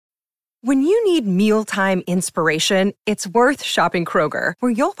When you need mealtime inspiration, it's worth shopping Kroger,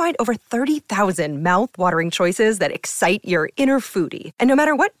 where you'll find over 30,000 mouth-watering choices that excite your inner foodie. And no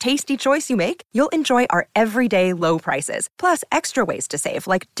matter what tasty choice you make, you'll enjoy our everyday low prices, plus extra ways to save,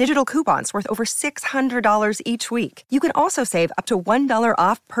 like digital coupons worth over $600 each week. You can also save up to $1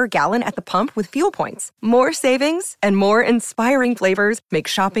 off per gallon at the pump with fuel points. More savings and more inspiring flavors make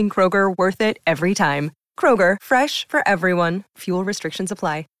shopping Kroger worth it every time. Kroger, fresh for everyone. Fuel restrictions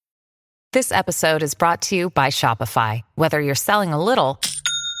apply. This episode is brought to you by Shopify. Whether you're selling a little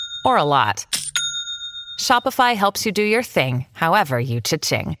or a lot, Shopify helps you do your thing, however you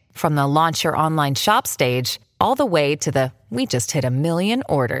cha-ching. From the launch your online shop stage, all the way to the we just hit 1 million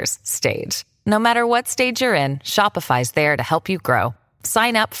orders stage. No matter what stage you're in, Shopify's there to help you grow.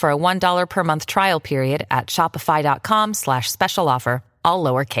 Sign up for a $1 per month trial period at shopify.com/special offer, all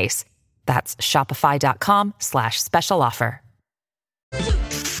lowercase. That's shopify.com/special offer.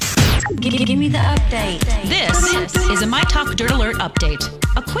 Give me the update. This is a My Talk Dirt Alert update.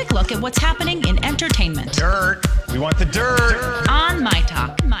 A quick look at what's happening in entertainment. Dirt. We want the dirt. On My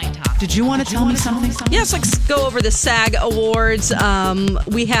Talk. Did you want to tell me something? Yes, let's go over the SAG Awards.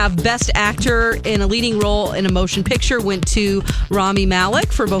 We have Best Actor in a Leading Role in a Motion Picture went to Rami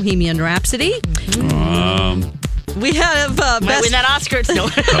Malek for Bohemian Rhapsody. We have might win that Oscar. It's no.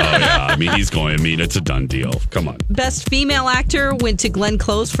 Oh yeah, I mean it's a done deal. Come on. Best Female Actor went to Glenn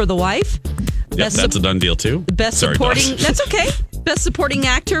Close for The Wife. Yep, that's a done deal too. Best Supporting. That's okay. Best Supporting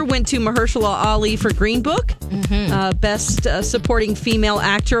Actor went to Mahershala Ali for Green Book. Mm-hmm. Best Supporting Female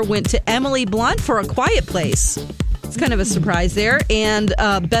Actor went to Emily Blunt for A Quiet Place. It's kind of a surprise there. And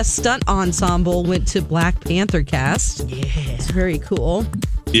Best Stunt Ensemble went to Black Panther cast. Yeah. It's very cool.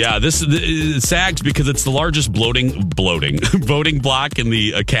 Yeah, this SAGs because it's the largest voting block in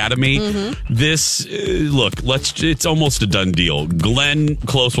the Academy. Mm-hmm. This it's almost a done deal. Glenn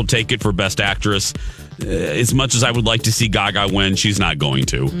Close will take it for Best Actress. As much as I would like to see Gaga win, she's not going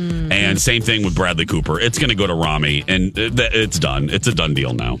to. Mm-hmm. And same thing with Bradley Cooper. It's going to go to Rami, and it's done. It's a done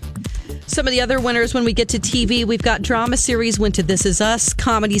deal now. Some of the other winners when we get to TV, we've got drama series went to This Is Us,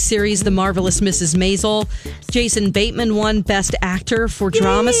 comedy series The Marvelous Mrs. Maisel. Jason Bateman won Best Actor for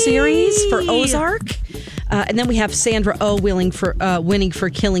drama series for Ozark. And then we have Sandra Oh winning for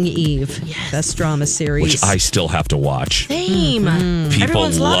Killing Eve. Yes. Best drama series. Which I still have to watch. Same. Mm-hmm. People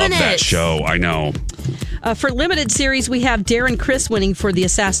Everyone's love that it. show. I know. For limited series, we have Darren Criss winning for The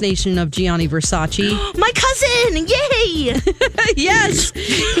Assassination of Gianni Versace. My cousin! Yay! Yes!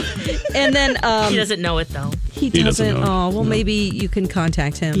 And then... he doesn't know it, though. He doesn't. Oh, well, maybe you can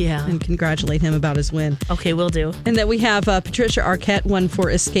contact him and congratulate him about his win. Okay, will do. And then we have Patricia Arquette won for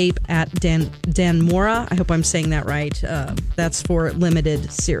Escape at Dannemora. I hope I'm saying that right. That's for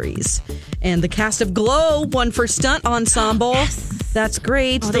limited series. And the cast of Glow won for Stunt Ensemble. Yes. That's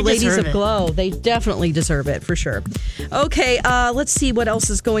great. The ladies of Glow. They definitely deserve it, for sure. Okay, let's see what else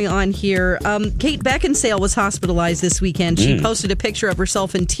is going on here. Kate Beckinsale was hospitalized this weekend. She posted a picture of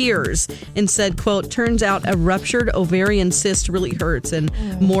herself in tears and said, quote, "Turns out a ruptured ovarian cyst really hurts and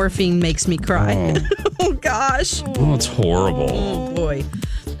morphine makes me cry." Oh, gosh. Oh, it's horrible. Oh, boy.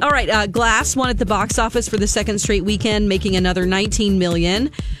 All right, Glass won at the box office for the second straight weekend, making another $19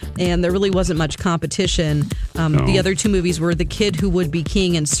 million. And there really wasn't much competition. The other two movies were The Kid Who Would Be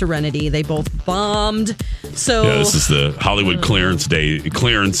King and Serenity. They both bombed. So this is the Hollywood clearance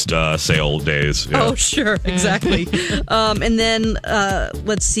sale days. Yeah. Oh, sure, exactly. And then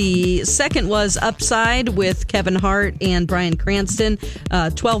let's see. Second was Upside with Kevin Hart and Bryan Cranston,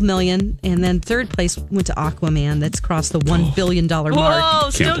 $12 million. And then third place went to Aquaman. That's crossed the $1 billion mark. Whoa,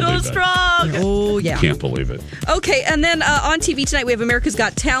 still going strong. Oh, yeah. Can't believe it. Okay, and then on TV tonight we have America's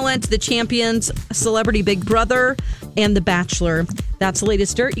Got Talent, The Champions, Celebrity Big Brother, and The Bachelor. That's the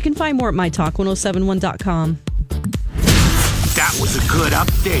latest dirt. You can find more at mytalk1071.com. That was a good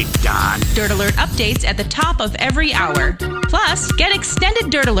update, Don. Dirt Alert updates at the top of every hour. Plus, get extended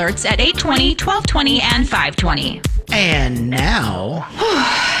Dirt Alerts at 8:20, 12:20, and 5:20. And now...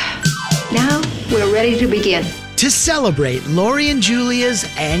 Now we're ready to begin. To celebrate Lori and Julia's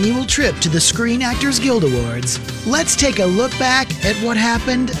annual trip to the Screen Actors Guild Awards, let's take a look back at what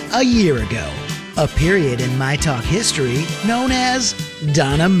happened a year ago. A period in My Talk history known as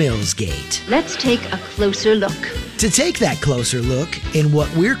Donna Millsgate. Let's take a closer look. To take that closer look in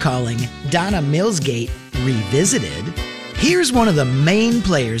what we're calling Donna Millsgate Revisited, here's one of the main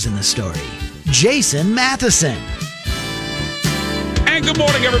players in the story, Jason Matheson. And good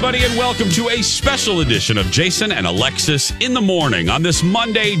morning, everybody, and welcome to a special edition of Jason and Alexis in the Morning. On this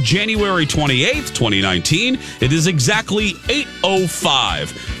Monday, January 28th, 2019, it is exactly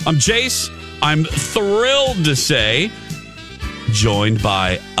 8:05. I'm Jace. I'm thrilled to say joined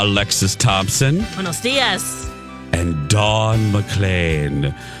by Alexis Thompson Buenos dias. and Dawn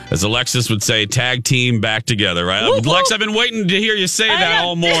McClain. As Alexis would say, tag team back together, right? Whoop, Lex, whoop. I've been waiting to hear you say that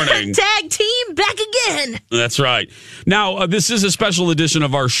all morning. Tag team back again. That's right. Now, this is a special edition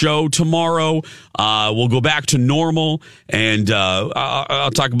of our show. Tomorrow, we'll go back to normal, and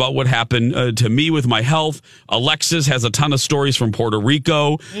I'll talk about what happened to me with my health. Alexis has a ton of stories from Puerto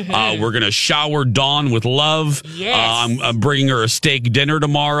Rico. We're going to shower Dawn with love. Yes. I'm bringing her a steak dinner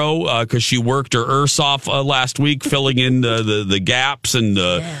tomorrow because she worked her ERS off last week, filling in the gaps and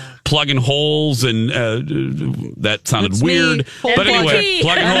plugging holes, and that sounded It's weird. me, hole But anyway, plugger.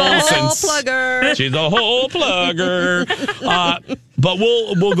 plugging holes. Hole Since plugger. she's a hole plugger. But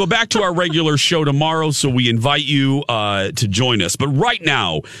we'll go back to our regular show tomorrow, so we invite you to join us. But right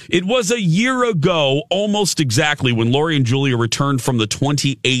now, it was a year ago, almost exactly, when Lori and Julia returned from the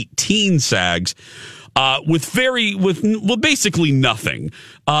 2018 SAGs. With basically nothing.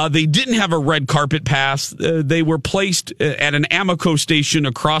 They didn't have a red carpet pass. They were placed at an Amoco station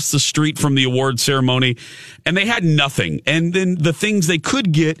across the street from the award ceremony, and they had nothing. And then the things they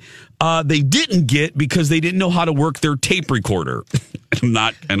could get, they didn't get because they didn't know how to work their tape recorder. I'm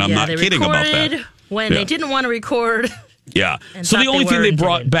not kidding about that. When they didn't want to record. Yeah. And So the thought only they thing were they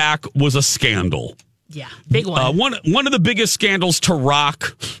brought intended. back was a scandal. Yeah, big one. One of the biggest scandals to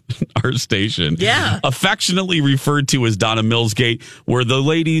rock our station. Yeah. Affectionately referred to as Donna Mills Gate, where the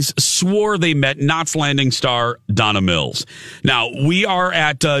ladies swore they met Knots Landing star Donna Mills. Now, we are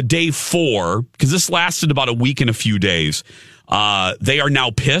at day 4, because this lasted about a week and a few days. They are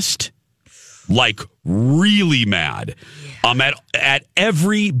now pissed, like really mad. At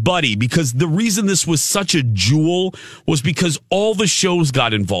everybody, because the reason this was such a jewel was because all the shows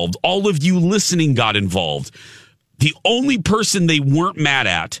got involved. All of you listening got involved. The only person they weren't mad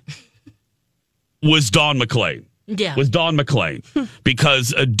at was Dawn McClain. Yeah. Was Dawn McClain.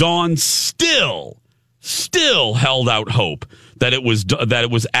 Because Dawn still held out hope that it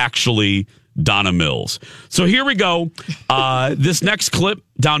was actually Donna Mills. So here we go. This next clip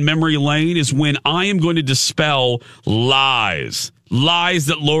down memory lane is when I am going to dispel lies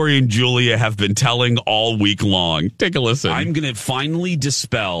that Lori and Julia have been telling all week long. Take a listen. I'm going to finally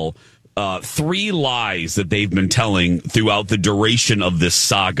dispel 3 lies that they've been telling throughout the duration of this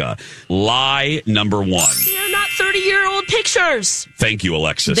saga. Lie number 1. They're not 30-year-old pictures. Thank you,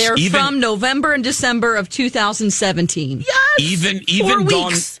 Alexis. They're from November and December of 2017. Yes. Even 4 Dawn.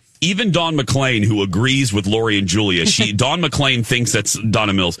 weeks. Even Dawn McClain, who agrees with Lori and Julia, Dawn McClain thinks that's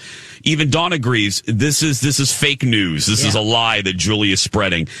Donna Mills. Even Dawn agrees this is fake news. This is a lie that Julia is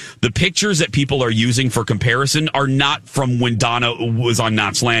spreading. The pictures that people are using for comparison are not from when Donna was on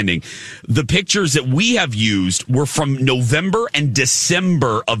Knots Landing. The pictures that we have used were from November and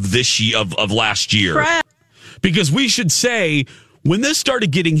December of this year, of last year. Crap. Because we should say when this started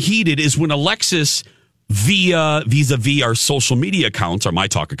getting heated is when Alexis, vis-a-vis our social media accounts, our My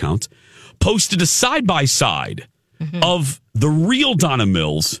Talk accounts, posted a side-by-side of the real Donna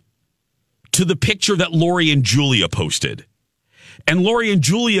Mills to the picture that Lori and Julia posted. And Lori and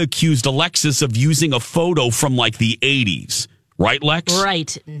Julia accused Alexis of using a photo from like the 80s. Right, Lex?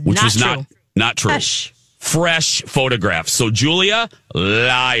 Right. Which not was true. not true. Fresh photographs. So Julia,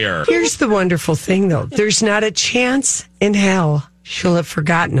 liar. Here's the wonderful thing, though. There's not a chance in hell she'll have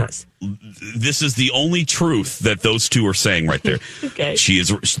forgotten us. This is the only truth that those two are saying right there. Okay.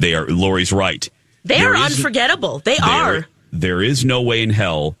 Lori's right. They are unforgettable. They are. There is no way in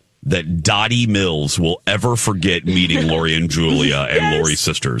hell that Dottie Mills will ever forget meeting Lori and Julia and Lori's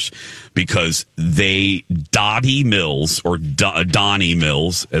sisters, because Dottie Mills, or Donnie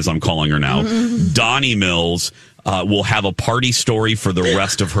Mills, as I'm calling her now, Donnie Mills, will have a party story for the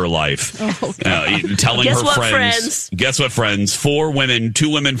rest of her life. Telling Guess her what, friends. Guess what, friends? 2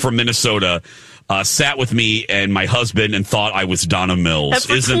 women from Minnesota sat with me and my husband and thought I was Donna Mills.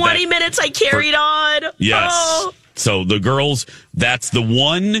 And for 20 minutes, I carried on. Yes. Oh. So the girls, that's the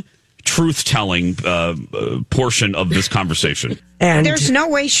one truth-telling portion of this conversation. And there's no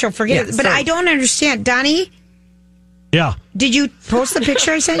way she'll forget it. But I don't understand. Donnie, Yeah. did you post the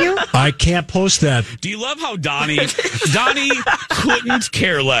picture I sent you? I can't post that. Do you love how Donnie couldn't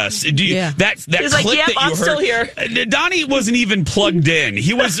care less? That He's clip like, yep, that you I'm heard, still here. Donnie wasn't even plugged in.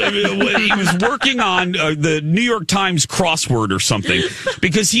 He was working on the New York Times crossword or something,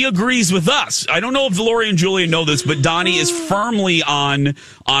 because he agrees with us. I don't know if Lori and Julia know this, but Donnie is firmly on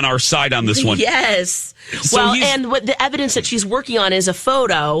our side on this one. Yes. So and what the evidence that she's working on is a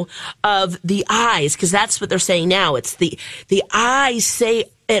photo of the eyes, because that's what they're saying now. It's the eyes say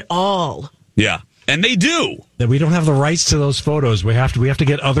it all. Yeah. And they do. That we don't have the rights to those photos. We have to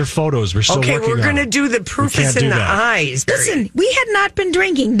get other photos. We're still working on it. Okay, we're going to do the proof is in the eyes. Listen, we had not been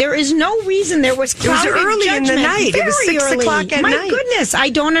drinking. There is no reason there was clouded It was early in the judgment. night. It was Very 6 early. o'clock at My night. goodness, I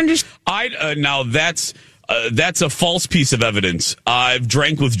don't understand. Now that's a false piece of evidence. I've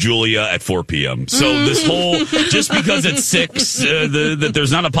drank with Julia at 4 p.m. So this whole, just because it's 6, that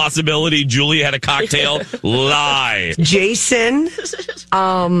there's not a possibility Julia had a cocktail, lie. Jason,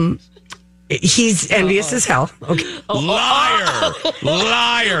 he's envious as hell. Okay. Liar.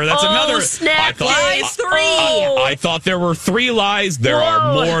 Liar. That's another. Snap. Lies 3. I thought there were 3 lies. There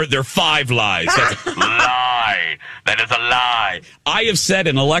are more. There are 5 lies. That's a lie. That is a lie. I have said,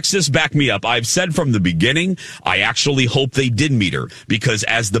 and Alexis, back me up, I've said from the beginning, I actually hope they did meet her, because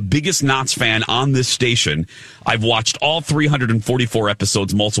as the biggest Knots fan on this station, I've watched all 344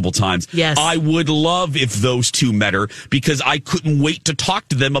 episodes multiple times. Yes. I would love if those two met her, because I couldn't wait to talk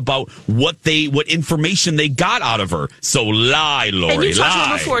to them about what information they got out of her. So lie, Lori, And you talked to lie.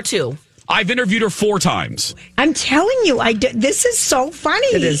 her before, too. I've interviewed her 4 times. I'm telling you, this is so funny.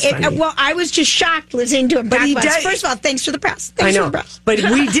 It is funny. Well, I was just shocked listening to him. But he First does- of all, thanks for the press. I Thanks know, for the press. but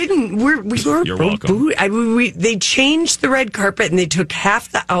we didn't. We were. You're welcome. They changed the red carpet and they took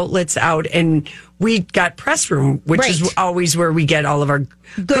half the outlets out, and we got press room, which is Right. always where we get all of our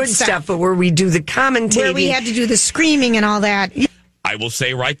good stuff, but where we do the commentating, Where we had to do the screaming and all that. I will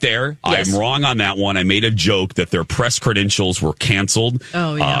say right there, Yes. I'm wrong on that one. I made a joke that their press credentials were canceled.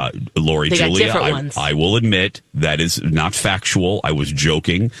 Oh, yeah. Lori, They got Julia, different ones. I will admit that is not factual. I was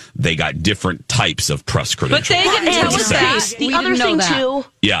joking. They got different types of press But credentials. they didn't And tell us that. the We other didn't know thing, that. too,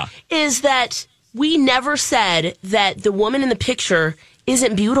 Yeah. is that we never said that the woman in the picture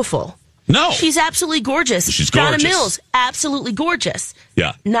isn't beautiful. No. She's absolutely gorgeous. She's Donna gorgeous. Mills, absolutely gorgeous.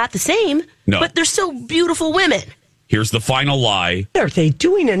 Yeah. Not the same, No. but they're still beautiful women. Here's the final lie. What are they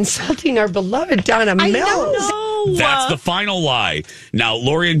doing, insulting our beloved Donna Mills? That's the final lie. Now,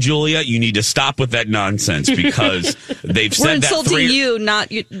 Lori and Julia, you need to stop with that nonsense, because they've We're said that insulting you,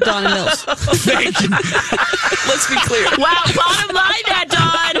 not you, Donna Mills. Thank you. Let's be clear. Wow, bottom line that,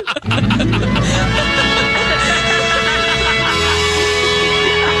 Dawn.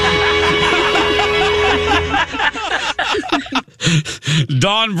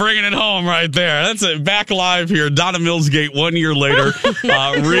 Dawn bringing it home right there. That's it. Back live here. Donna Millsgate 1 year later.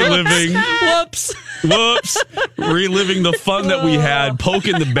 Reliving. Whoops. Reliving the fun that we had,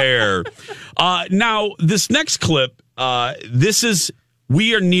 poking the bear. Now, this next clip, we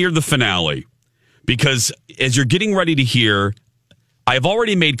are near the finale, because as you're getting ready to hear, I've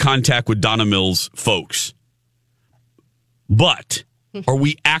already made contact with Donna Mills folks. But are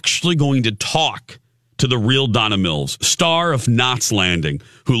we actually going to talk to the real Donna Mills, star of Knots Landing,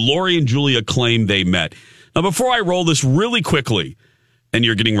 who Lori and Julia claim they met? Now, before I roll this really quickly, and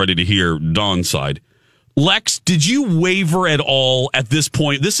you're getting ready to hear Dawn's side, Lex, did you waver at all at this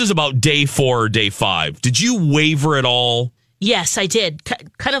point? This is about day 4 or day 5. Did you waver at all? Yes, I did.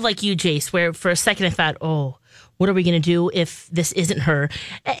 Kind of like you, Jace, where for a second I thought, what are we going to do if this isn't her?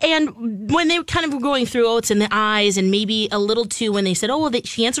 And when they kind of were going through, it's in the eyes, and maybe a little too when they said,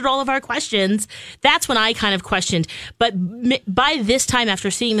 she answered all of our questions, that's when I kind of questioned. But by this time, after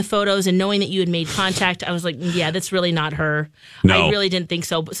seeing the photos and knowing that you had made contact, I was like, yeah, that's really not her. No. I really didn't think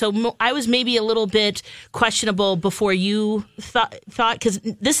so. So I was maybe a little bit questionable before you thought, because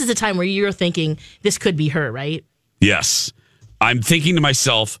this is a time where you're thinking this could be her, right? Yes. I'm thinking to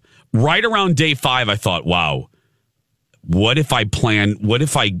myself, right around day 5, I thought, wow, let's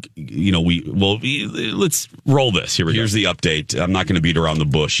roll this. Here's the update. I'm not going to beat around the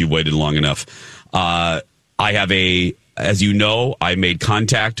bush. You waited long enough. I have as you know, I made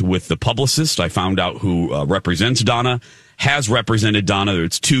contact with the publicist. I found out who represents Donna, has represented Donna.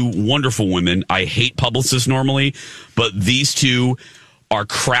 It's 2 wonderful women. I hate publicists normally, but these 2 are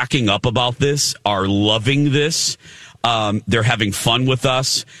cracking up about this, are loving this. They're having fun with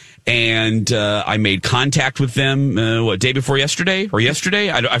us. And I made contact with them, day before yesterday? Or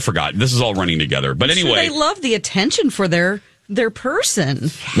yesterday? I forgot. This is all running together. But anyway. They love the attention for their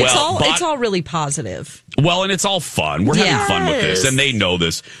person. It's all really positive. Well, and it's all fun. We're having fun with this, and they know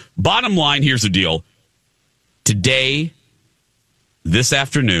this. Bottom line, here's the deal. Today, this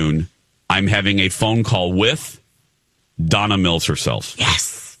afternoon, I'm having a phone call with Donna Mills herself.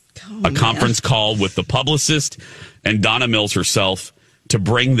 Yes. A conference call with the publicist and Donna Mills herself to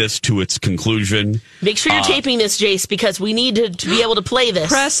bring this to its conclusion. Make sure you're taping this, Jace, because we need to be able to play this.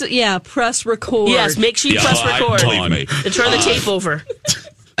 Press record. Yes, make sure you press record. Believe me. And turn the tape over.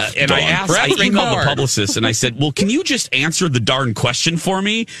 And I emailed the publicist and I said, well, can you just answer the darn question for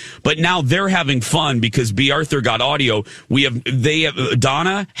me? But now they're having fun because B. Arthur got audio.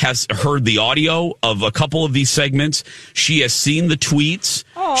 Donna has heard the audio of a couple of these segments. She has seen the tweets.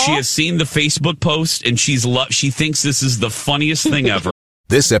 Aww. She has seen the Facebook post, and she thinks this is the funniest thing ever.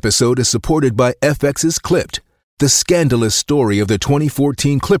 This episode is supported by FX's Clipped, the scandalous story of the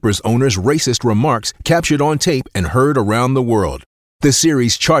 2014 Clippers owner's racist remarks captured on tape and heard around the world. The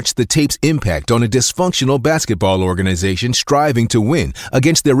series charts the tape's impact on a dysfunctional basketball organization striving to win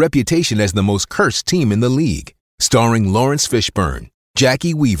against their reputation as the most cursed team in the league. Starring Lawrence Fishburne,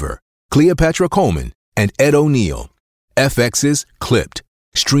 Jackie Weaver, Cleopatra Coleman, and Ed O'Neill. FX's Clipped,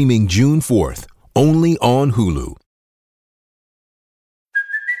 streaming June 4th, only on Hulu.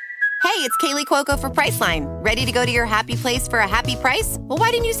 Hey, it's Kaylee Cuoco for Priceline. Ready to go to your happy place for a happy price? Well,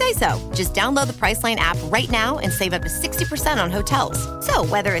 why didn't you say so? Just download the Priceline app right now and save up to 60% on hotels. So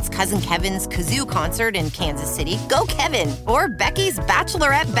whether it's Cousin Kevin's Kazoo Concert in Kansas City, go Kevin, or Becky's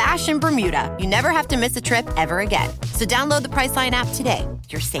Bachelorette Bash in Bermuda, you never have to miss a trip ever again. So download the Priceline app today.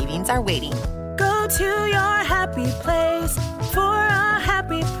 Your savings are waiting. Go to your happy place for a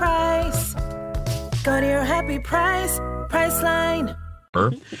happy price. Go to your happy price, Priceline.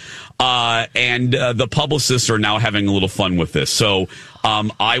 And the publicists are now having a little fun with this. So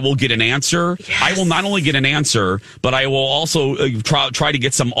I will get an answer. Yes. I will not only get an answer, but I will also try to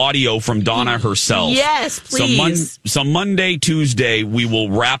get some audio from Donna herself. Yes, please. So Monday, Tuesday, we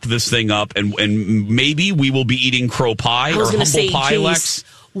will wrap this thing up, and maybe we will be eating crow pie or humble pie, Lex.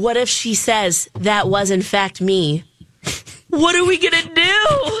 What if she says that was in fact me? What are we going to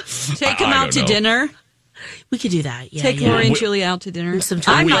do? Take them out to dinner? We could do that. Yeah, Take Lori and Julie out to dinner.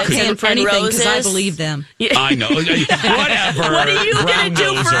 I'm not paying for anything because I believe them. Yeah. I know. Whatever. What are you going to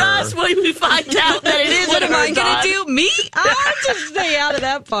do for us when we find out that it is? What am I going to do? Me? I'll just stay out of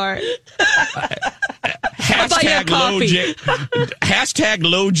that part. Hashtag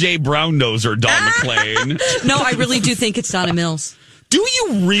low J Brown Noser, Don McClain. No, I really do think it's Donna Mills. Do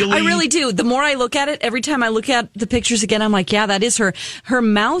you really? I really do. The more I look at it, every time I look at the pictures again, I'm like, yeah, that is her. Her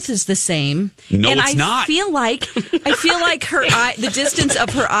mouth is the same. No, and it's not. I feel like her eye, the distance of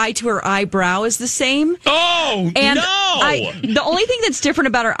her eye to her eyebrow is the same. Oh, and no. The only thing that's different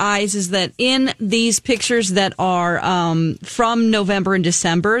about her eyes is that in these pictures that are from November and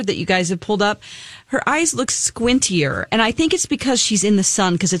December that you guys have pulled up, her eyes look squintier, and I think it's because she's in the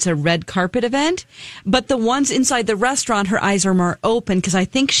sun because it's a red carpet event. But the ones inside the restaurant, her eyes are more open because I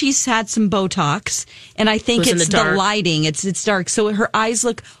think she's had some Botox, and I think it's the lighting. It's dark, so her eyes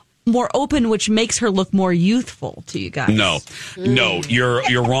look more open, which makes her look more youthful to you guys. No,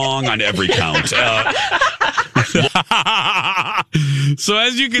 you're wrong on every count. So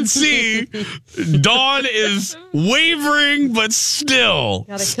as you can see, Dawn is wavering, but still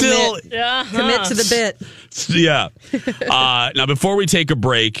commit to the bit. Yeah. Now, before we take a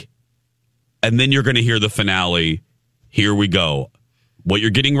break, and then you're going to hear the finale, here we go. What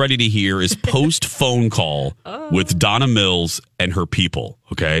you're getting ready to hear is post phone call with Donna Mills and her people.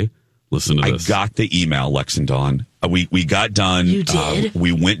 Okay, listen to this. I got the email, Lex and Dawn. We got done. You did.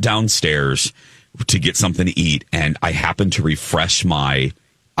 We went downstairs to get something to eat, and I happened to refresh my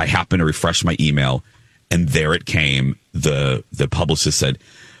email, and there it came. The publicist said,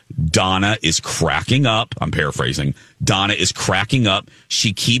 Donna is cracking up. I'm paraphrasing. Donna is cracking up.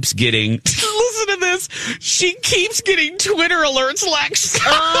 She keeps getting, listen to this. She keeps getting Twitter alerts, Lex.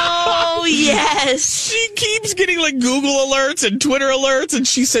 Oh, yes. She keeps getting like Google alerts and Twitter alerts. And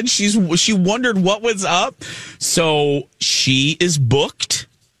she said she wondered what was up. So she is booked.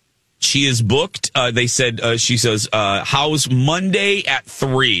 She is booked. They said, she says, how's Monday at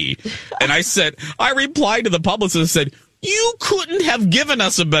 3? And I replied to the publicist and said, you couldn't have given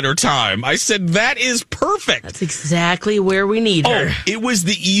us a better time. I said, that is perfect. That's exactly where we need her. Oh, it was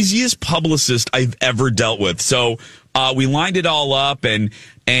the easiest publicist I've ever dealt with. So we lined it all up, and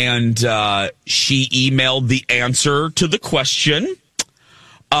she emailed the answer to the question.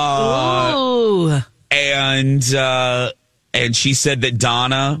 Oh. And she said that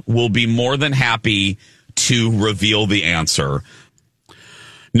Donna will be more than happy to reveal the answer.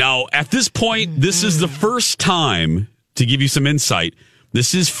 Now, at this point, this is the first time, to give you some insight,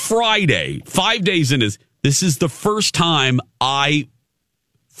 this is Friday, 5 days in. This is the first time I,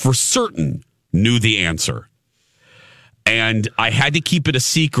 for certain, knew the answer. And I had to keep it a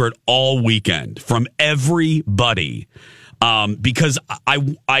secret all weekend from everybody because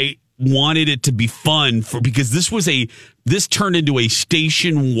I wanted it to be fun because this turned into a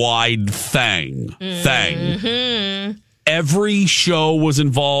station-wide thing. Every show was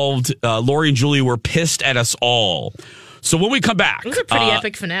involved. Lori and Julie were pissed at us all. So when we come back, It was a pretty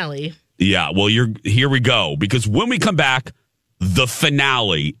epic finale. Yeah, well, here we go. Because when we come back, the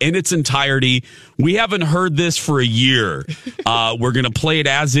finale in its entirety. We haven't heard this for a year. We're going to play it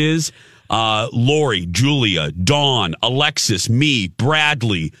as is. Lori, Julia, Dawn, Alexis, me,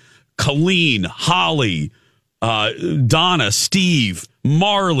 Bradley, Colleen, Holly, Donna, Steve,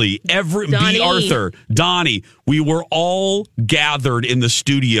 Marley, B. Arthur, Donnie. We were all gathered in the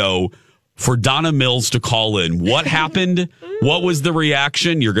studio for Donna Mills to call in. What happened? What was the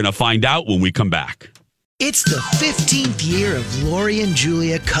reaction? You're going to find out when we come back. It's the 15th year of Lori and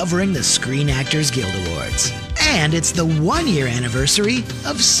Julia covering the Screen Actors Guild Awards. And it's the 1-year anniversary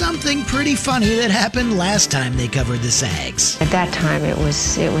of something pretty funny that happened last time they covered the SAGs. At that time, it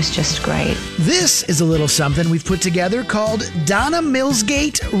was just great. This is a little something we've put together called Donna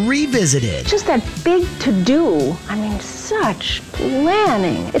Millsgate Revisited. Just that big to-do. I mean, such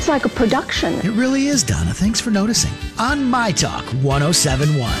planning. It's like a production. It really is, Donna. Thanks for noticing. On My Talk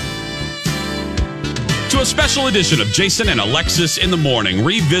 1071. To a special edition of Jason and Alexis in the Morning,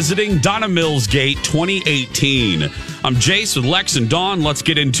 revisiting Donna Millsgate 2018. I'm Jace with Lex and Dawn. Let's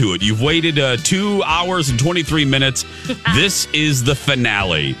get into it. You've waited 2 hours and 23 minutes. This is the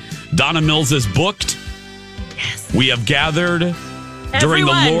finale. Donna Mills is booked. Yes. We have gathered during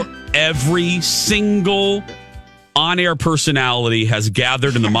every single on-air personality has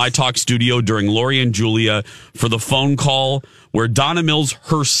gathered in the My Talk studio during Lori and Julia for the phone call where Donna Mills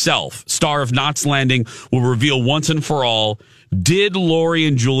herself, star of Knots Landing, will reveal once and for all, did Lori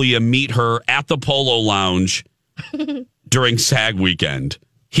and Julia meet her at the Polo Lounge during SAG weekend?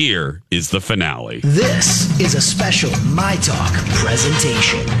 Here is the finale. This is a special My Talk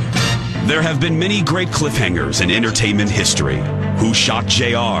presentation. There have been many great cliffhangers in entertainment history. Who shot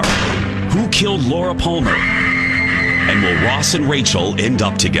JR? Who killed Laura Palmer? And will Ross and Rachel end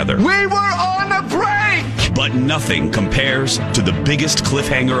up together? We were on a break! But nothing compares to the biggest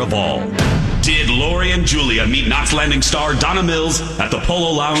cliffhanger of all. Did Lori and Julia meet Knots Landing star Donna Mills at the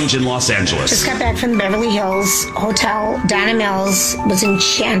Polo Lounge in Los Angeles? Just got back from the Beverly Hills Hotel. Donna Mills was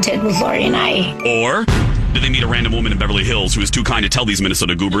enchanted with Lori and I. Or did they meet a random woman in Beverly Hills who was too kind to tell these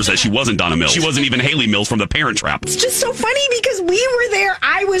Minnesota goobers that she wasn't Donna Mills? She wasn't even Haley Mills from The Parent Trap. It's just so funny because we were there.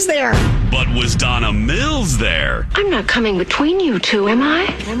 I was there. But was Donna Mills there? I'm not coming between you two, am I?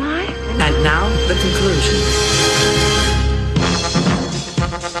 Am I? And now, the conclusion.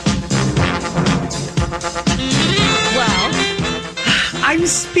 I'm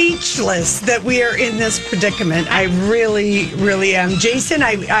speechless that we are in this predicament. I really, really am. Jason,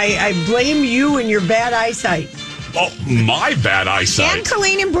 I blame you and your bad eyesight. Oh, my bad eyesight. And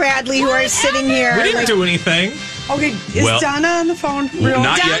Colleen and Bradley, who are sitting here. We didn't do anything. Okay, is Donna on the phone?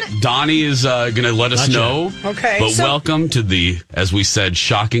 Not yet. Donnie is going to let us know. Okay. But welcome to the, as we said,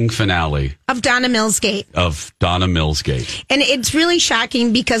 shocking finale of Donna Millsgate. And it's really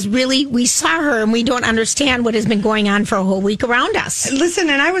shocking because really we saw her and we don't understand what has been going on for a whole week around us. Listen,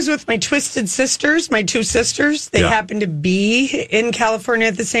 and I was with my twisted sisters, my two sisters. They happened to be in California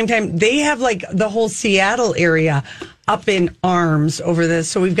at the same time. They have like the whole Seattle area up in arms over this.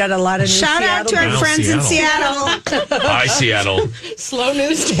 So we've got a lot of new Shout out to our friends in Seattle. Hi, Seattle. Slow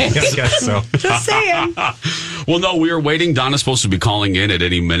news day. I guess so. Just saying. Well, no, we were waiting. Donna's supposed to be calling in at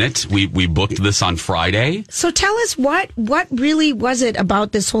any minute. We booked this on Friday. So tell us what really was it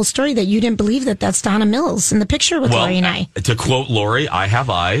about this whole story that you didn't believe that's Donna Mills in the picture with Lori and I? To quote Lori, I have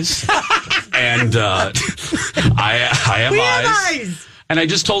eyes. And I have eyes. And I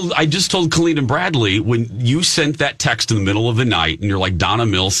just told Colleen and Bradley, when you sent that text in the middle of the night and you're like, Donna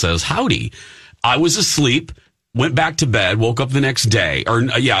Mills says howdy, I was asleep, went back to bed, woke up the next day,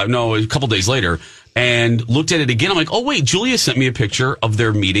 a couple days later, and looked at it again. I'm like, oh, wait, Julia sent me a picture of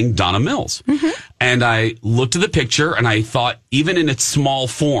their meeting Donna Mills. Mm-hmm. And I looked at the picture and I thought, even in its small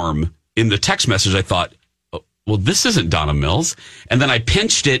form in the text message, I thought, well, this isn't Donna Mills. And then I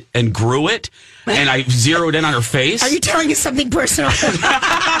pinched it and grew it. And I zeroed in on her face. Are you telling us something personal?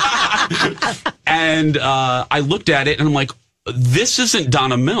 And I looked at it and I'm like, this isn't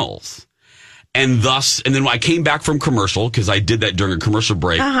Donna Mills. And then I came back from commercial because I did that during a commercial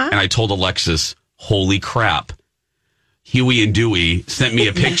break. And I told Alexis, holy crap. Huey and Dewey sent me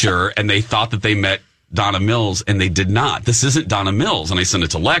a picture and they thought that they met Donna Mills and they did not. This isn't Donna Mills. And I sent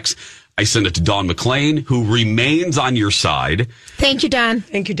it to Lex. I sent it to Dawn McLean, who remains on your side. Thank you, Dawn.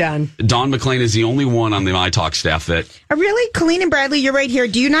 Thank you, Dawn. Dawn McLean is the only one on the My Talk staff that... really? Colleen and Bradley, you're right here.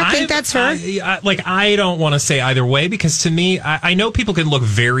 Do you not think that's her? I don't want to say either way because to me, I know people can look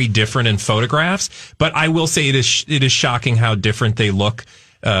very different in photographs, but I will say it is shocking how different they look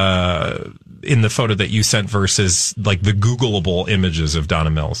in the photo that you sent versus like the Googleable images of Donna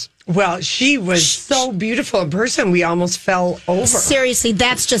Mills? Well, she was so beautiful in person, we almost fell over. Seriously,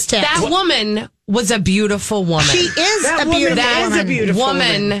 that's just it. That woman was a beautiful woman. She is a beautiful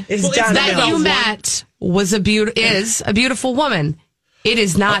woman. Is that Donna Mills. you met is a beautiful woman. It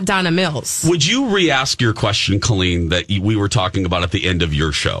is not Donna Mills. Would you re-ask your question, Colleen, that we were talking about at the end of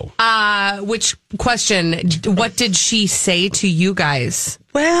your show? Which question? What did she say to you guys?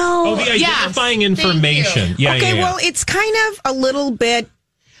 Well, the identifying information. Yeah, okay, well, it's kind of a little bit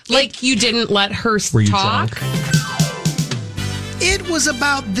like you didn't let her talk. It was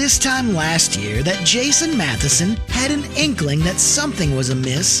about this time last year that Jason Matheson had an inkling that something was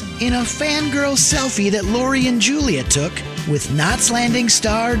amiss in a fangirl selfie that Lori and Julia took with Knots Landing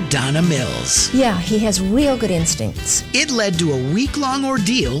star Donna Mills. Yeah, he has real good instincts. It led to a week-long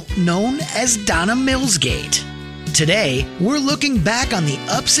ordeal known as Donna Mills Gate. Today, we're looking back on the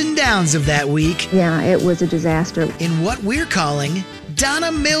ups and downs of that week. Yeah, it was a disaster. In what we're calling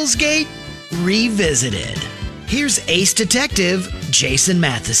Donna Mills Gate Revisited. Here's ace detective Jason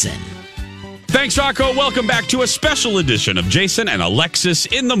Matheson. Thanks, Rocco. Welcome back to a special edition of Jason and Alexis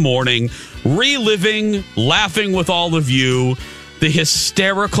in the Morning, reliving, laughing with all of you, the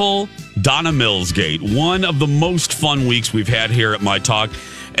hysterical Donna Mills Gate, one of the most fun weeks we've had here at My Talk.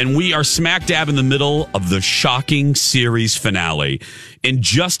 And we are smack dab in the middle of the shocking series finale. In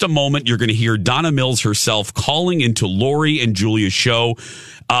just a moment, you're going to hear Donna Mills herself calling into Lori and Julia's show,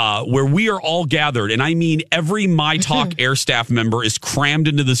 where we are all gathered. And I mean, every My Talk air staff member is crammed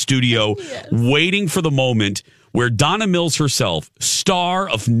into the studio, waiting for the moment where Donna Mills herself, star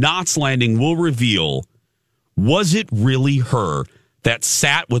of Knots Landing, will reveal, was it really her that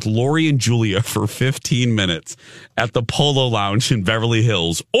sat with Lori and Julia for 15 minutes at the Polo Lounge in Beverly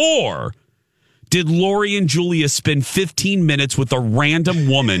Hills? Or did Lori and Julia spend 15 minutes with a random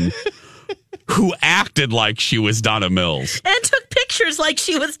woman who acted like she was Donna Mills? And took pictures like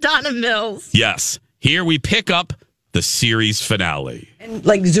she was Donna Mills. Yes. Here we pick up the series finale. And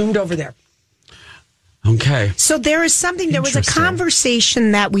like zoomed over there. Okay. So there was a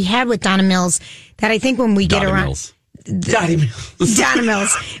conversation that we had with Donna Mills that I think when we get around. Mills. Donna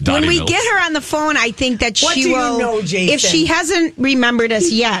Mills. When we get her on the phone, I think that she will. Know, Jason? If she hasn't remembered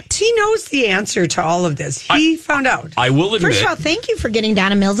us yet, he knows the answer to all of this. He found out. I will admit. First of all, thank you for getting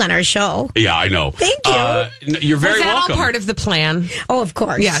Donna Mills on our show. Yeah, I know. Thank you. You're very Was that welcome. all part of the plan? Oh, of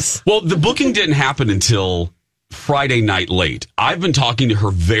course. Yes. Well, the booking didn't happen until Friday night late. I've been talking to her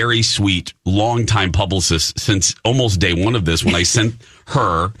very sweet, longtime publicist since almost day one of this when I sent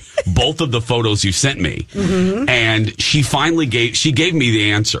her both of the photos you sent me. Mm-hmm. And she finally gave me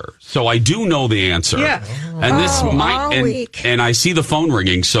the answer. So I do know the answer. Yeah. And this might, and I see the phone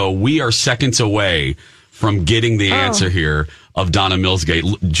ringing. So we are seconds away from getting the answer here of Donna Mills Gate.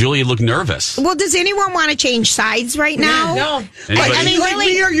 Julia looked nervous. Well, does anyone want to change sides right now? No. Anybody? I mean, like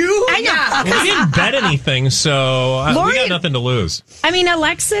really? me or you? I know. Yeah. We didn't bet anything, so we got nothing to lose. I mean,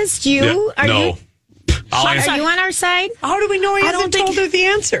 Alexis, you are no. you? Are you on our side? How do we know he hasn't told her the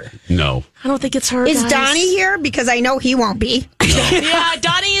answer? No. I don't think it's her. Is guys. Donnie here? Because I know he won't be. Yeah,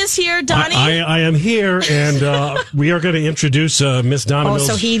 Donnie is here. Donnie. I am here, and we are going to introduce Miss Donna Mills.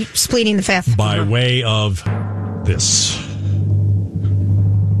 So he's pleading the fifth. By way of this.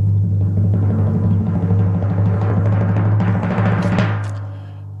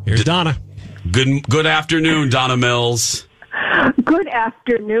 Here's Donna. Good afternoon, Donna Mills. Good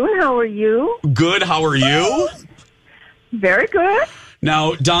afternoon. How are you? Good. How are you? Very good.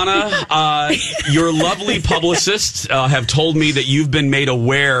 Now, Donna, your lovely publicists have told me that you've been made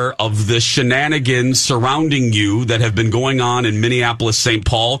aware of the shenanigans surrounding you that have been going on in Minneapolis, St.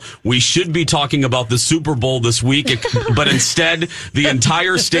 Paul. We should be talking about the Super Bowl this week, but instead, the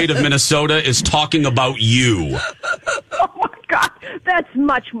entire state of Minnesota is talking about you. Oh, my God. That's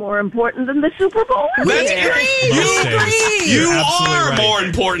much more important than the Super Bowl. That's great. You are right. More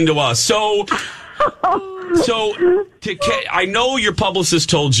important to us. So I know your publicist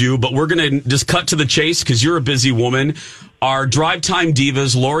told you, but we're going to just cut to the chase because you're a busy woman. Our Drive Time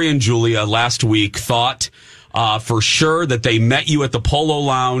divas, Lori and Julia, last week thought for sure that they met you at the Polo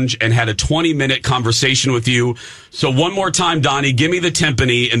Lounge and had a 20-minute conversation with you. So one more time, Donnie, give me the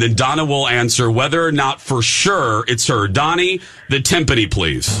timpani, and then Donna will answer whether or not for sure it's her. Donnie, the timpani,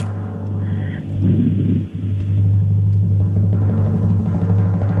 please.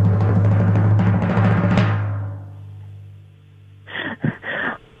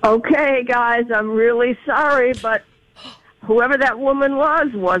 Okay, guys, I'm really sorry, but whoever that woman was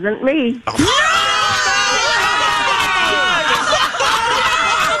wasn't me.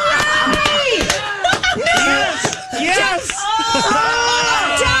 Yes!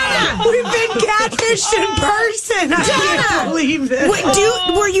 been catfished in person. I can't believe this.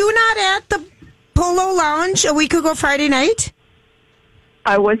 Were you not at the Polo Lounge a week ago Friday night?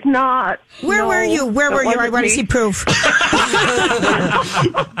 I was not. Where were you? Where were you? I want to see proof. Oh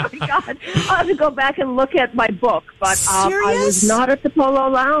my God! I'll have to go back and look at my book, but I was not at the Polo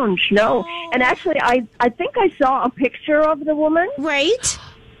Lounge. No, and actually, I think I saw a picture of the woman. Right?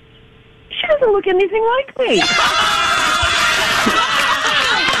 She doesn't look anything like me.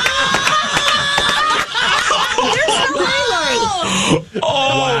 There's no way, Lori.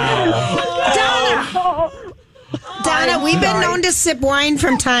 Donna, we've been known to sip wine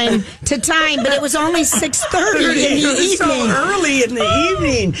from time to time, but it was only 6:30 in the evening. So early in the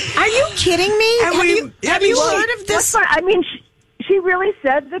evening. Are you kidding me? Have you heard of this? I mean, she really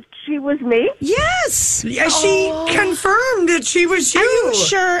said that she was me? Yes. Yeah, she confirmed that she was you. Are you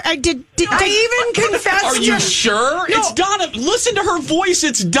sure? I even confessed. Are you sure? No. It's Donna. Listen to her voice.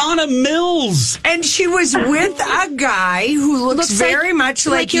 It's Donna Mills. And she was with a guy who looks very much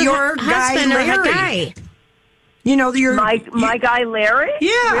like your guy, Larry. You know, my guy Larry?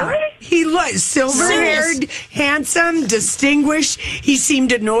 Yeah. Really? He was silver-haired, handsome, distinguished. He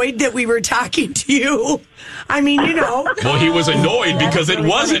seemed annoyed that we were talking to you. I mean, you know. Well, he was annoyed because it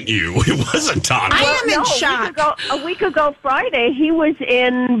wasn't you. It wasn't Donna. I am in shock. A week ago Friday, he was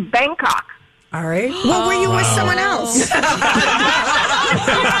in Bangkok. All right. Well, were you with someone else?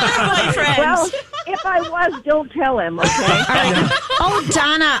 Well, if I was, don't tell him, okay? Oh,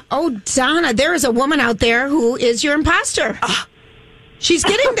 Donna, there is a woman out there who is your imposter. She's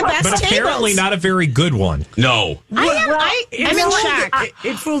getting the best but tables. apparently not a very good one. No. I'm in shock.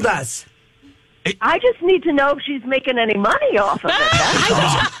 It fooled us. I just need to know if she's making any money off of it.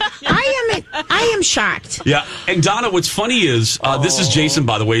 I am shocked. Yeah, and Donna, what's funny is, this is Jason,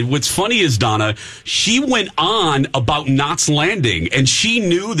 by the way. What's funny is, Donna, she went on about Knots Landing, and she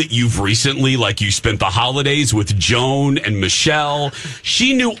knew that you've recently, like you spent the holidays with Joan and Michelle.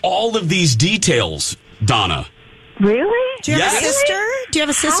 She knew all of these details, Donna. Really? Do you have a sister? Do you have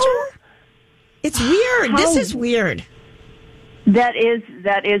a sister? It's weird. This is weird. That is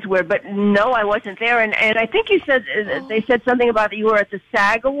weird, but no, I wasn't there. And I think you said they said something about that you were at the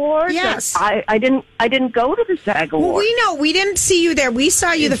SAG Awards. Yes, I didn't go to the SAG Awards. Well, we know we didn't see you there. We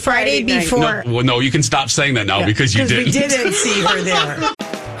saw you the Friday before. No, you can stop saying that now because you didn't. We didn't see her there.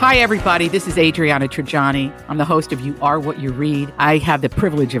 Hi, everybody. This is Adriana Trajani. I'm the host of You Are What You Read. I have the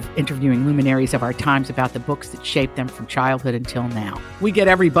privilege of interviewing luminaries of our times about the books that shaped them from childhood until now. We get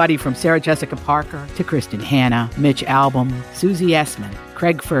everybody from Sarah Jessica Parker to Kristen Hanna, Mitch Albom, Susie Essman,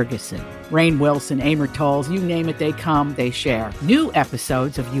 Craig Ferguson, Rainn Wilson, Amor Tolls, you name it, they come, they share. New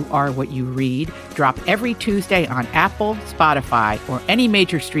episodes of You Are What You Read drop every Tuesday on Apple, Spotify, or any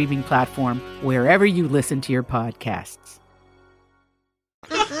major streaming platform wherever you listen to your podcasts.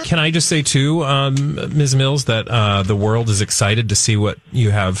 Can I just say, too, Ms. Mills, that the world is excited to see what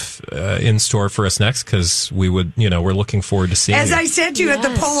you have in store for us next, because we're looking forward to seeing As you. I said to you at the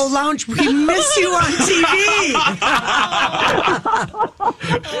Polo Lounge, we miss you on TV.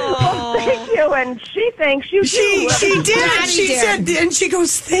 Well, thank you, and she thanks you, too. She did. She said, and she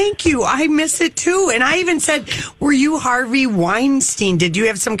goes, thank you. I miss it, too. And I even said, were you Harvey Weinstein? Did you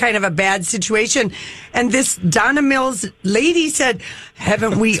have some kind of a bad situation? And this Donna Mills lady said,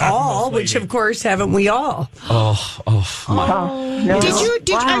 haven't we all? Which, of course, haven't we all? Oh. No.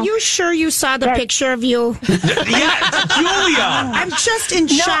 Are you sure you saw the picture of you? Yeah, Julia. I'm just in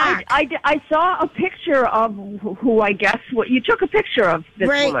shock. I saw a picture of who I guess you took a picture of this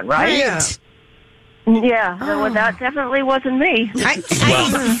woman, right? Yeah, well, that definitely wasn't me.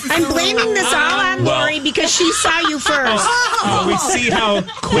 I'm blaming this all on Lori because she saw you first. Well, we see how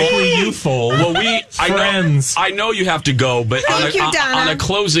quickly you fold. Well, friends. I know you have to go, but on a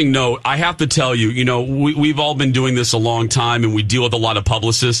closing note, I have to tell you, we've all been doing this a long time, and we deal with a lot of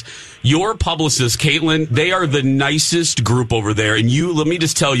publicists. Your publicist, Caitlin, they are the nicest group over there, and let me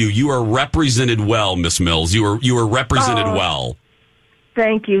just tell you, you are represented well, Miss Mills. You are represented well.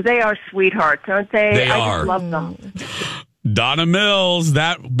 Thank you. They are sweethearts, aren't they? They I are. just love them. Donna Mills,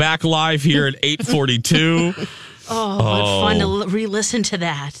 that back live here at 8:42. What fun to re-listen to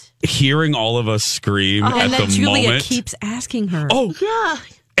that. Hearing all of us scream at and the that Julia moment. keeps asking her. Oh, yeah.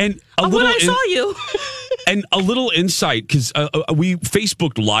 And when I saw you. And a little insight, because we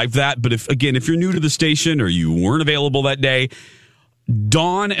Facebooked live that, but if you're new to the station or you weren't available that day,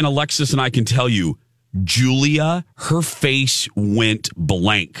 Dawn and Alexis and I can tell you, Julia, her face went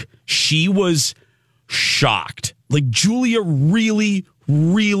blank. She was shocked. Like, Julia really,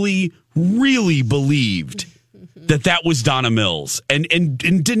 really, really believed that was Donna Mills and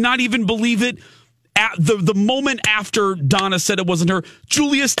did not even believe it At the moment after Donna said it wasn't her,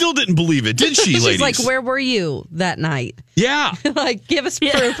 Julia still didn't believe it, did she, ladies? She's like, where were you that night? Yeah. Like, give us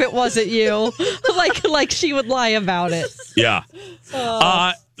proof it wasn't you. like she would lie about it. Yeah.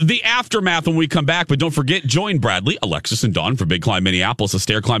 The aftermath when we come back, but don't forget, join Bradley, Alexis, and Dawn for Big Climb Minneapolis, a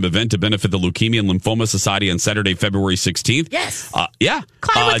stair climb event to benefit the Leukemia and Lymphoma Society on Saturday, February 16th. Yes. Yeah.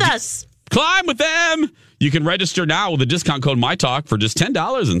 Climb with us. Climb with them. You can register now with the discount code MyTalk for just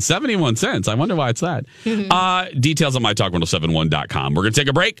 $10.71. I wonder why it's that. Details on MyTalk1071.com. We're going to take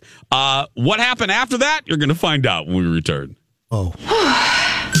a break. What happened after that? You're going to find out when we return. Now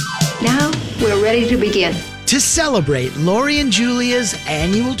we're ready to begin. To celebrate Lori and Julia's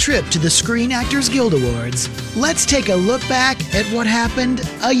annual trip to the Screen Actors Guild Awards, let's take a look back at what happened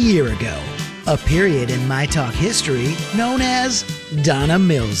a year ago. A period in My Talk history known as Donna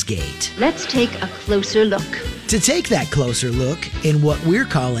Mills Gate. Let's take a closer look. To take that closer look in what we're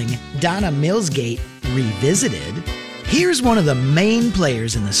calling Donna Mills Gate Revisited, here's one of the main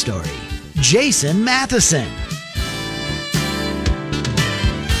players in the story, Jason Matheson.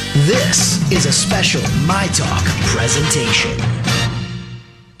 This is a special My Talk presentation.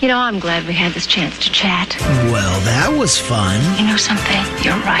 You know, I'm glad we had this chance to chat. Well, that was fun. You know something?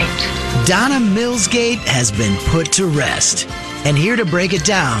 You're right. Donna Mills Gate has been put to rest. And here to break it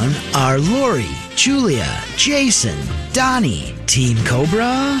down are Lori, Julia, Jason, Donnie, Team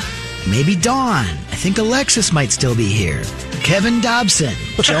Cobra, maybe Dawn. I think Alexis might still be here. Kevin Dobson,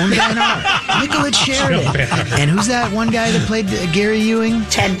 Joan Van Art, Nicolette Sheridan. And who's that one guy that played Gary Ewing?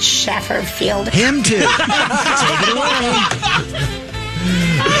 Ted Shafferfield. Him too. Take it away.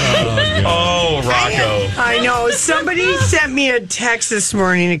 Oh, Rocco. I know. Somebody sent me a text this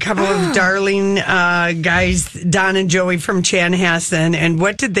morning, a couple of darling guys, Don and Joey from Chanhassen. And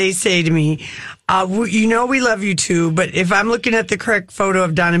what did they say to me? You know we love you too, but if I'm looking at the correct photo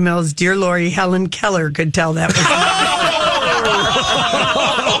of Donna Mills, dear Lori, Helen Keller could tell that was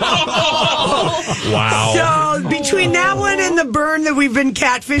Wow. So between that one and the burn that we've been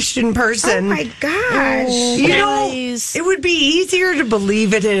catfished in person. Oh my gosh. You know, it would be easier to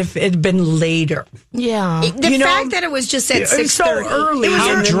believe it if it had been later. Yeah. The fact that it was just at 6:30. So early.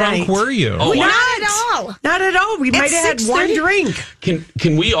 How drunk were you? Oh, not at all. Not at all. We might have had one drink.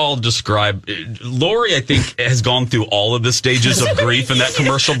 Can we all describe? Lori, I think, has gone through all of the stages of grief in that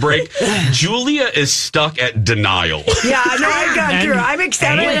commercial break. Julia is stuck at denial. Yeah, no, I got through. I'm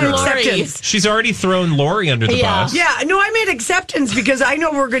acceptance. She's already thrown Lori under the bus. Yeah, no, I made acceptance because I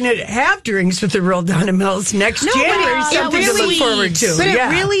know we're going to have drinks with the real Donna Mills next January. Something to look forward to. But it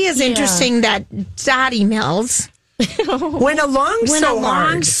really is interesting that Dottie Mills went along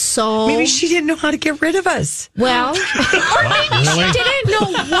hard. So maybe she didn't know how to get rid of us. Well, or maybe she didn't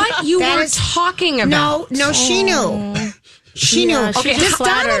know what you were talking about. No, she knew. She knew. Okay, Does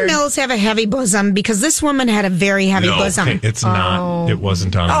Donna Mills have a heavy bosom? Because this woman had a very heavy bosom. It's not. It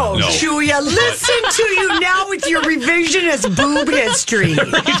wasn't Donna Oh, Mills. Julia, listen to you now with your revisionist boob history.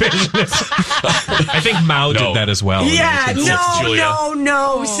 I think Mao did that as well. Yeah,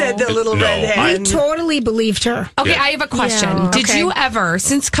 no, said the little redhead. We totally believed her. Okay, I have a question. Yeah. Did you ever,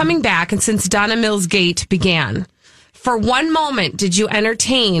 since coming back and since Donna Mills Gate began, for one moment, did you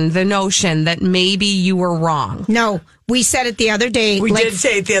entertain the notion that maybe you were wrong? No. We said it the other day. We did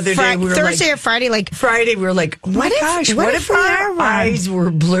say it the other day. We were Thursday or Friday, Friday, we were like, oh my gosh, what if our eyes were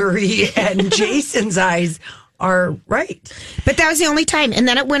blurry and Jason's eyes are right? But that was the only time, and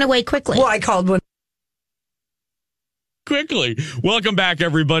then it went away quickly. Well, I called one. Quickly. Welcome back,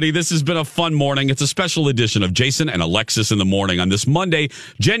 everybody. This has been a fun morning. It's a special edition of Jason and Alexis in the Morning on this Monday,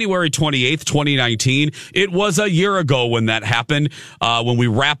 January 28th, 2019. It was a year ago when that happened, when we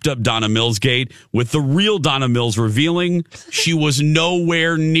wrapped up Donna Mills Gate with the real Donna Mills revealing she was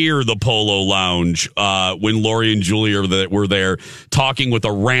nowhere near the Polo Lounge when Lori and Julia were there talking with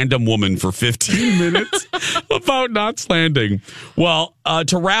a random woman for 15 minutes about Knots Landing. Well,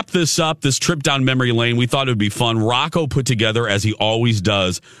 to wrap this up, this trip down memory lane, we thought it would be fun. Rocco put together, as he always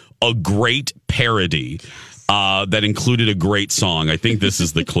does, a great parody that included a great song. I think this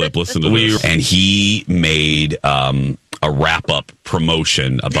is the clip. Listen to this. And he made a wrap-up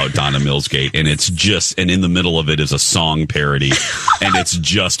promotion about Donna Mills Gate, and it's just, and in the middle of it is a song parody, and it's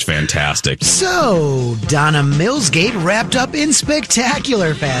just fantastic. So, Donna Mills Gate wrapped up in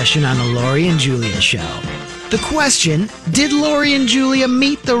spectacular fashion on the Lori and Julia show. The question, did Lori and Julia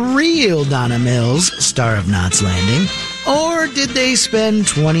meet the real Donna Mills, star of Knots Landing, or did they spend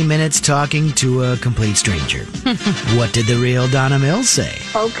 20 minutes talking to a complete stranger? What did the real Donna Mills say?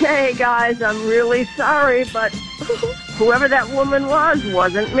 Okay, guys, I'm really sorry, but whoever that woman was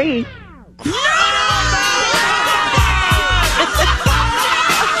wasn't me.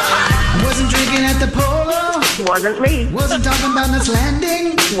 I wasn't drinking at the Wasn't me. Wasn't talking about Nuts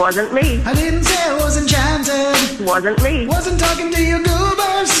Landing. Wasn't me. I didn't say I was enchanted. Wasn't me. Wasn't talking to your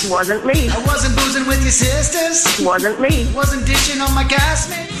goobers. Wasn't me. I wasn't boozing with your sisters. Wasn't me. Wasn't ditching on my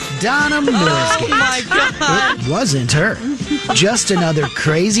castmates. Donna Mills. Oh my God. It wasn't her. Just another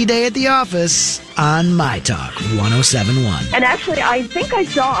crazy day at the office on My Talk 107.1. And actually, I think I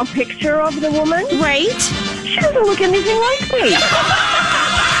saw a picture of the woman. Right? She doesn't look anything like me.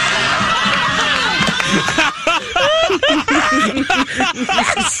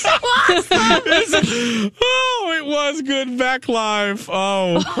 Oh, it was good back live.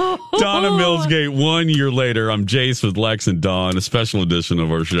 Oh, Donna Millsgate 1 year later. I'm Jace with Lex and Dawn, a special edition of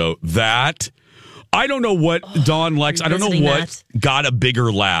our show. I don't know what Dawn, Lex, I don't know what got a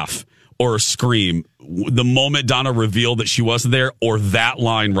bigger laugh or a scream. The moment Donna revealed that she wasn't there, or that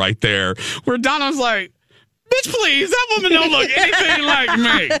line right there where Donna's like, bitch, please, that woman don't look anything like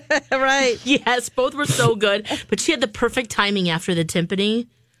me. Right. Yes, both were so good. But she had the perfect timing after the timpani.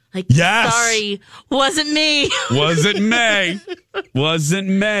 Like, yes. Sorry, wasn't me. Wasn't May. Wasn't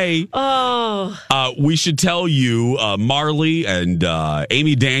May. Oh. We should tell you, Marley and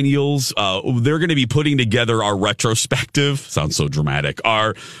Amy Daniels, they're going to be putting together our retrospective. Sounds so dramatic.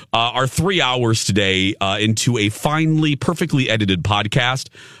 Our 3 hours today into a finally perfectly edited podcast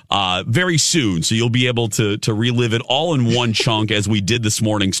very soon. So you'll be able to relive it all in one chunk as we did this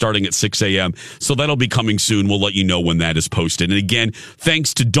morning starting at 6 a.m. So that'll be coming soon. We'll let you know when that is posted. And again,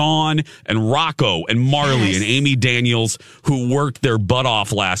 thanks to Dawn and Rocco and Marley and Amy Daniels, who worked their butt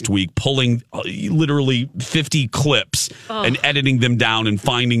off last week, pulling literally 50 clips and editing them down and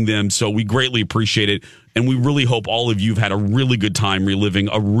finding them. So we greatly appreciate it. And we really hope all of you have had a really good time reliving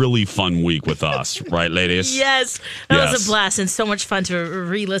a really fun week with us. Right, ladies? Yes. That was a blast and so much fun to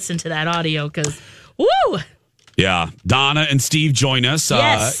re-listen to that audio because, woo! Yeah, Donna and Steve join us.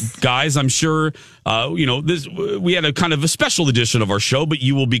 Yes. Guys, I'm sure, we had a kind of a special edition of our show, but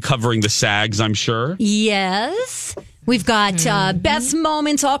you will be covering the SAGs, I'm sure. Yes. We've got best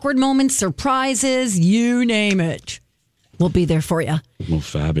moments, awkward moments, surprises, you name it. We'll be there for you. Well,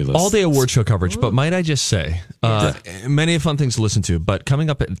 fabulous. All day award show coverage, but might I just say, many fun things to listen to, but coming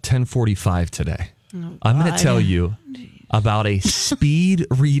up at 10:45 today, I'm going to tell you about a speed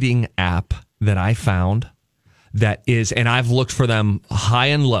reading app that I found that is, and I've looked for them high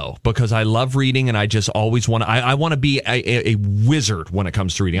and low because I love reading and I just always want to, I want to be a wizard when it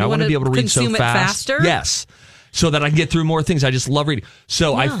comes to reading. I want to be able to read so fast. Faster? Yes. So that I can get through more things. I just love reading.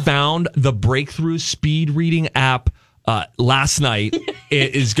 So I found the Breakthrough Speed Reading app last night.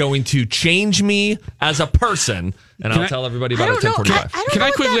 It is going to change me as a person, and I'll tell everybody about it at 10:45. Can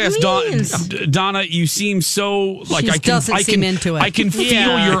I quickly ask Donna? You seem so like I can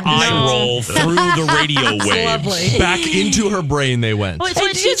feel your eye roll through the radio wave. Lovely. Back into her brain they went. So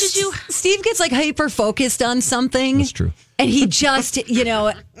it teaches you. Steve gets like hyper focused on something. That's true. And he just,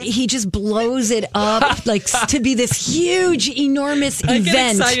 he just blows it up like to be this huge, enormous event.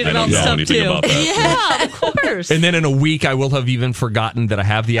 Get excited about stuff too. About that. Yeah, of course. And then in a week, I will have even forgotten that I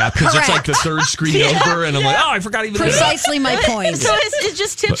have the app because it's like the third screen over, and I'm like, I forgot even. Precisely my point. So it's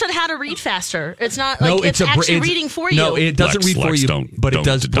just tips on how to read faster. It's not like it's actually reading for you. No, it doesn't read for you, but it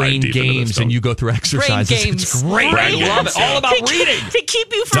does brain games, and you go through exercises. It's great. I love it. All about reading to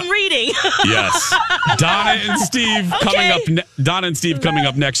keep you from reading. Yes, Donna and Steve coming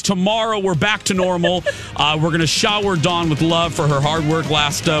up next. Tomorrow we're back to normal. We're going to shower Dawn with love for her hard work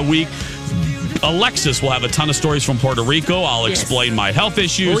last week. Alexis will have a ton of stories from Puerto Rico. I'll explain my health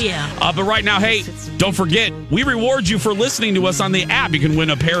issues. Oh, yeah. But right now, hey, don't forget, we reward you for listening to us on the app. You can win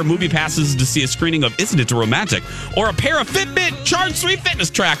a pair of movie passes to see a screening of Isn't It Romantic? Or a pair of Fitbit Charge 3 fitness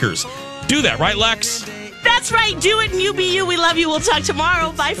trackers. Do that, right, Lex? That's right. Do it and you be you. We love you. We'll talk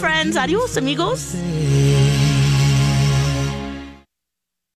tomorrow. Bye, friends. Adios, amigos.